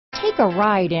Take a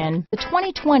ride in the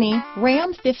 2020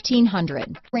 Ram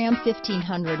 1500. Ram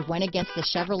 1500 went against the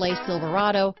Chevrolet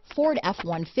Silverado, Ford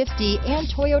F-150, and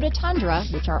Toyota Tundra,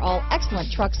 which are all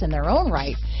excellent trucks in their own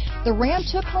right. The Ram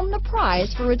took home the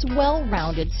prize for its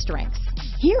well-rounded strengths.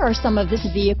 Here are some of this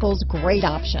vehicle's great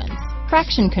options: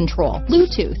 traction control,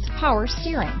 Bluetooth, power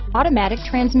steering, automatic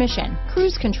transmission,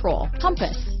 cruise control,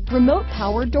 compass, remote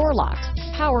power door locks,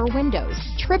 power windows,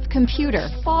 trip computer,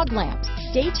 fog lamps,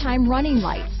 daytime running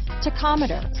lights,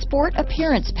 tachometer, sport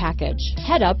appearance package,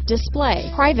 head-up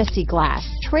display, privacy glass,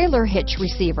 trailer hitch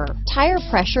receiver, tire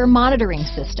pressure monitoring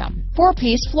system,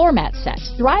 4-piece floor mat set.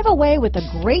 Drive away with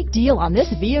a great deal on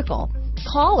this vehicle.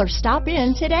 Call or stop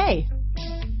in today.